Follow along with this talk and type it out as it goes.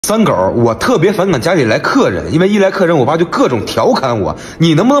三狗，我特别反感家里来客人，因为一来客人，我爸就各种调侃我。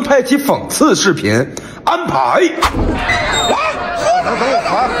你能不能拍起讽刺视频？安排。等我还我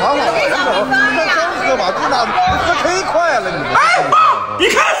喝吧，这哪喝忒快了你？哎爸，你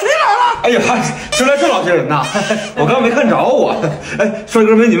看谁来了？哎呀，是来这老些人呐！我刚没看着我。哎，帅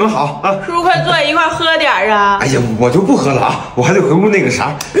哥美女们好啊！叔，快坐一块喝点啊！哎呀，我就不喝了啊，我还得回屋那个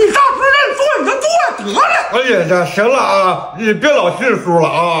啥。你上次认错你就坐得了。哎呀，这行了啊，你别老训叔了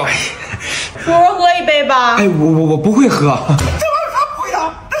啊！叔，喝一杯吧。哎，我不会喝。这玩意儿啥不会的？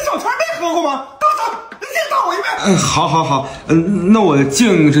这小泉没喝过吗？倒，敬倒我一杯。好，那我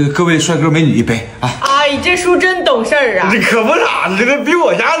敬这个各位帅哥美女一杯啊！哎，这叔真懂事儿啊！这可不咋的，这个比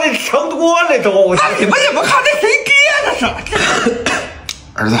我家那强多了都。那你们也不看这谁爹那是？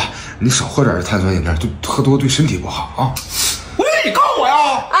儿子，你少喝点碳酸饮料，喝多对身体不好啊！我以为你告我呀！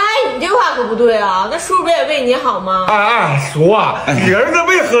哎，你这话可不对啊！那叔不也为你好吗？哎，叔啊，你儿子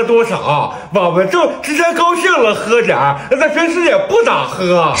没喝多少，我们就之前高兴了喝点儿，那平时也不咋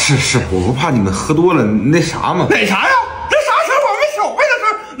喝。是，我不怕你们喝多了那啥嘛。哪啥呀？这啥事儿？我们小辈的事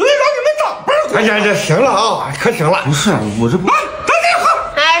儿，轮得着你们长辈儿？哎呀，这行了啊，可行了。不是，我这不啊，赶紧喝！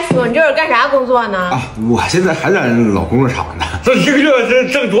哎，叔，你这是干啥工作呢？啊，我现在还在老工作场呢。这一个月这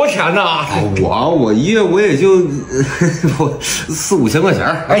挣多少钱呢？我一月我也就我4、5千块钱。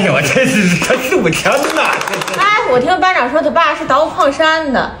哎呀，我真是才4、5千呢。哎，我听班长说他爸是倒矿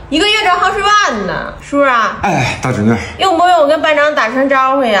山的，一个月挣好10万呢。叔啊，哎，大侄女，用不用我跟班长打声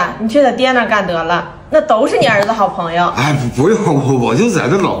招呼呀？你去他爹那干得了，那都是你儿子好朋友。哎，不用，我就在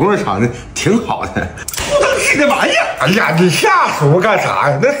那老工作场呢，挺好的。不能吃的玩意儿！哎呀，你吓叔干啥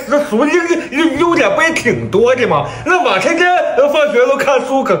呀？那叔优点不也挺多的吗？那我天天放学都看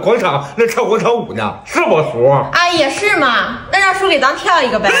书，搁广场那跳广场舞呢，是不叔？哎，也是嘛，那让叔给咱跳一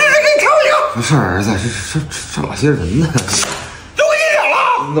个呗。给你挑一个。不是儿子，这老些人呢。就1点了。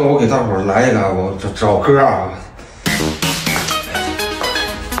那我给大伙儿来一个，我找歌啊。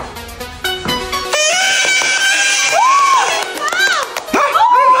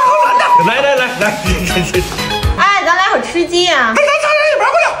来，哎，咱俩有吃鸡啊！那咱仨人也玩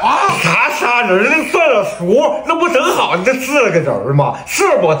不了啊！啥仨人？那算了叔，那不正好你这4个人吗？是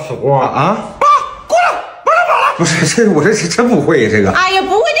不叔啊？爸，过来，玩了。不是我这真不会这个。哎呀，不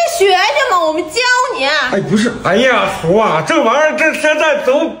会就学去嘛，我们教你。哎，不是，哎呀，叔啊，这玩意儿这现在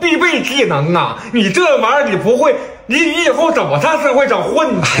都必备技能啊！你这玩意儿你不会，你以后怎么上社会找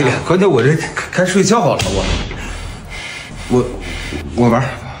混呢？哎呀，关键我这该睡觉了，我玩。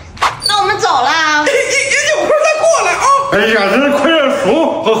那我们走了。你有空再过来啊！哎呀，这快让叔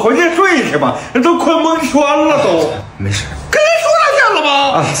我回去睡去吧，人都困蒙圈了都。没事。跟人说再见了吗？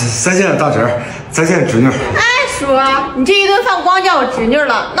啊，再见大侄儿，再见侄女。哎，叔，你这一顿饭光叫我侄女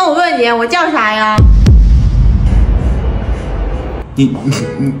了，那我问你，我叫啥呀？你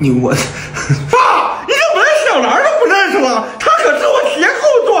我，爸，你怎么连小兰都不认识了？她可是我斜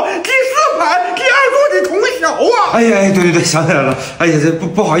后座第4排第2座的同小啊！哎呀，对，想起来了。哎呀，这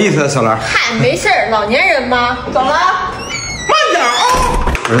不好意思啊，小兰。嗨，没事儿，老年人嘛。走了。慢点啊！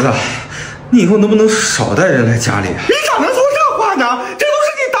儿子，你以后能不能少带人来家里？你咋能说这话呢？这都是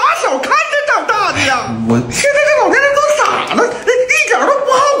你打小看着长大的呀！我现在这老年人都傻了，一点都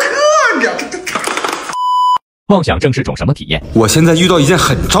不好客呢。妄想症是种什么体验？我现在遇到一件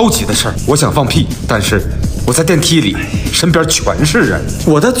很着急的事儿，我想放屁，但是我在电梯里，身边全是人。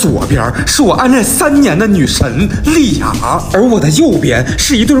我的左边是我暗恋3年的女神丽雅，而我的右边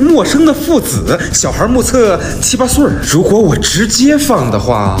是一对陌生的父子，小孩目测7、8岁。如果我直接放的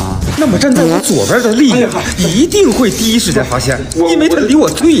话，那么站在我左边的丽雅一定会第一时间发现，因为她离我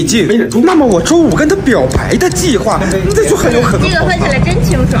最近。那么我周5跟她表白的计划，那就很有可能。这个喝起来真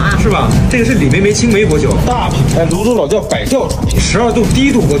清爽。是吧？这个是李梅梅青梅果酒，大品牌泸州老窖百调产品，12度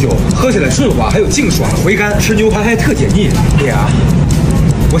低度果酒，喝起来顺滑，还有净爽回甘，吃牛排还特解腻。丽雅，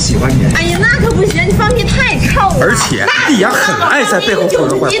我喜欢你。哎呀，那可不行，你放屁太臭了。而且丽雅很爱在背后说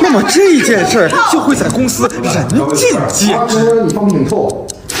人坏话，那么这件事就会在公司人尽皆知。你放屁很臭。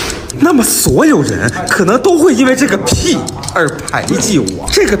那么所有人可能都会因为这个屁而排挤我，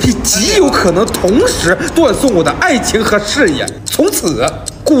这个屁极有可能同时断送我的爱情和事业，从此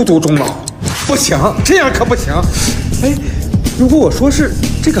孤独终老。不行，这样可不行。哎，如果我说是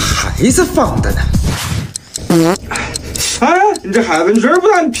这个孩子放的呢？哎，你这孩子，你人不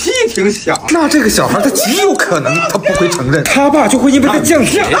大，你屁挺响。那这个小孩他极有可能他不会承认，他爸就会因为他犟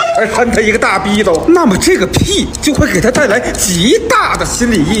嘴而扇他一个大逼斗。那么这个屁就会给他带来极大的心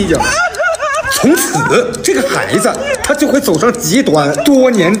理阴影。从此，这个孩子他就会走上极端。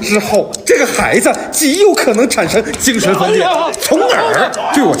多年之后，这个孩子极有可能产生精神分裂，从而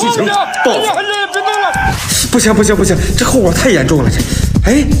对我进行报复。不行，这后果太严重了，这。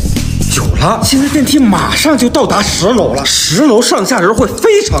哎，有了！现在电梯马上就到达10楼了，10楼上下人会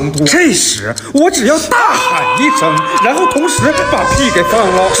非常多。这时我只要大喊一声，然后同时把屁给放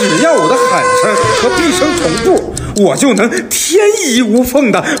了，只要我的喊声和屁声同步，我就能天衣无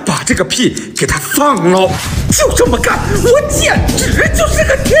缝的把这个屁给它放了。就这么干，我简直就是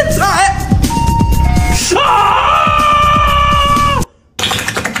个天才！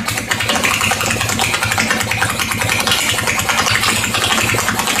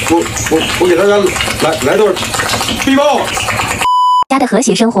我给大家来段必报。家的和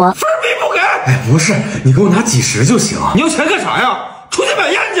谐生活。分币不给。哎，不是，你给我拿几十就行。你要钱干啥呀？出去买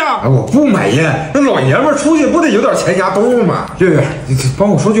烟去。哎，我不买烟，那老爷们出去不得有点钱压兜吗？月月，你帮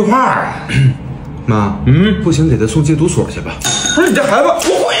我说句话啊。妈，不行，给他送戒毒所去吧。不是你这孩子，我故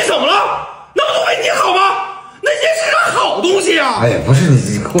意怎么了？那不都为你好吗？那烟是个好东西呀。哎呀，不是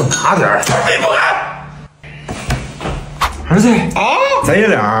你给我拿点儿。分币不给。儿子啊，咱爷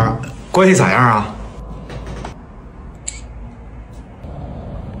俩关系咋样啊？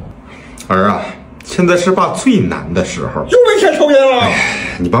儿啊，现在是爸最难的时候。又没钱抽烟了。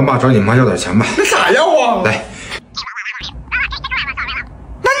你帮爸找你妈要点钱吧。那咋要啊？来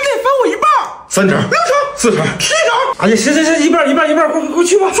那你得分我一半。，3成、6成、4成、7成。哎呀，行，一半，快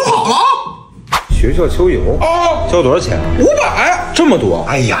去吧。说好了啊。学校秋游啊，交多少钱500。这么多？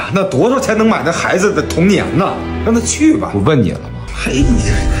哎呀，那多少钱能买那孩子的童年呢？让他去吧。我问你了吗？嘿，你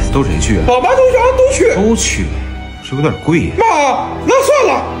这都谁去啊？爸妈都想都去。都去，是有点贵。妈，那算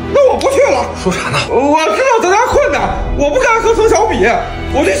了，那我不去了。说啥呢？我知道咱家困难，我不敢和冯小比，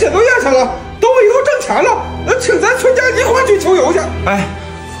我去写作业去了。等我以后挣钱了，请咱全家一块去秋游去。哎，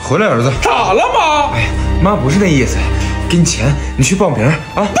回来，儿子。咋了妈？哎，妈不是那意思，给你钱，你去报名啊。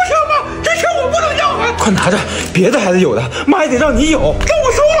不行妈，这钱我不能要还。快拿着，别的孩子有的，妈也得让你有。这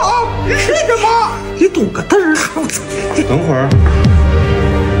我收了啊，谢谢妈。你懂个嘚儿！等会儿，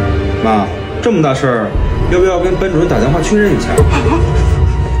妈，这么大事儿，要不要跟班主任打电话确认一下？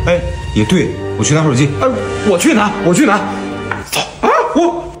哎，也对，我去拿手机。我去拿。走啊，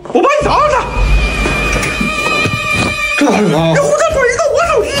我帮你拿着。这干什么？这护照本一个，我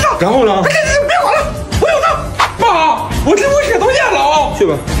手机上。然后呢？别管了，我有账。妈，我这回写作业了啊。去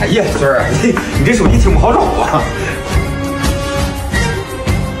吧。哎呀，孙儿，你这手机挺不好找啊。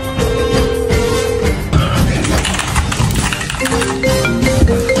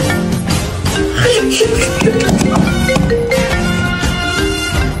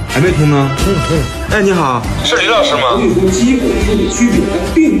还没通呢？通了。哎，你好，是李老师吗？有个基本性的区别，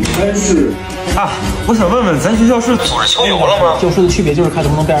并不是。啊，我想问问，咱学校是组织秋游了吗？教书的区别就是看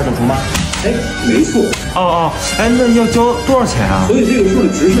能不能背2整数吗？哎，没错。哎，那要交多少钱啊？所以这个数的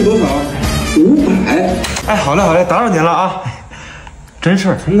值是多少？500。哎，好嘞，打扰您了啊。真事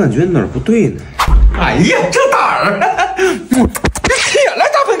儿，总感觉哪儿不对呢。哎呀，这胆儿！给铁了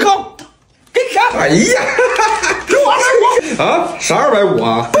大粪坑，给钱！哎呀，给我250啊，啥250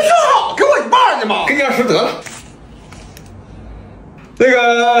啊？不挺好？给我一半呢吗？给你20得了。那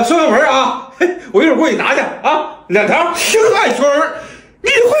个孙小文啊，我一会儿过去拿去啊，2条。青海村儿，你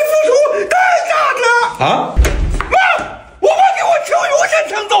会付出代价的。啊？妈，我爸给我秋游钱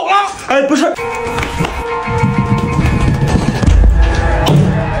抢走了。哎，不是。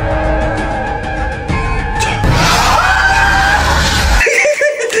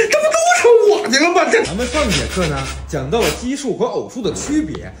咱们上节课呢讲到了奇数和偶数的区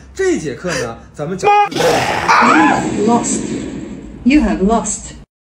别，这节课呢咱们讲。You have lost.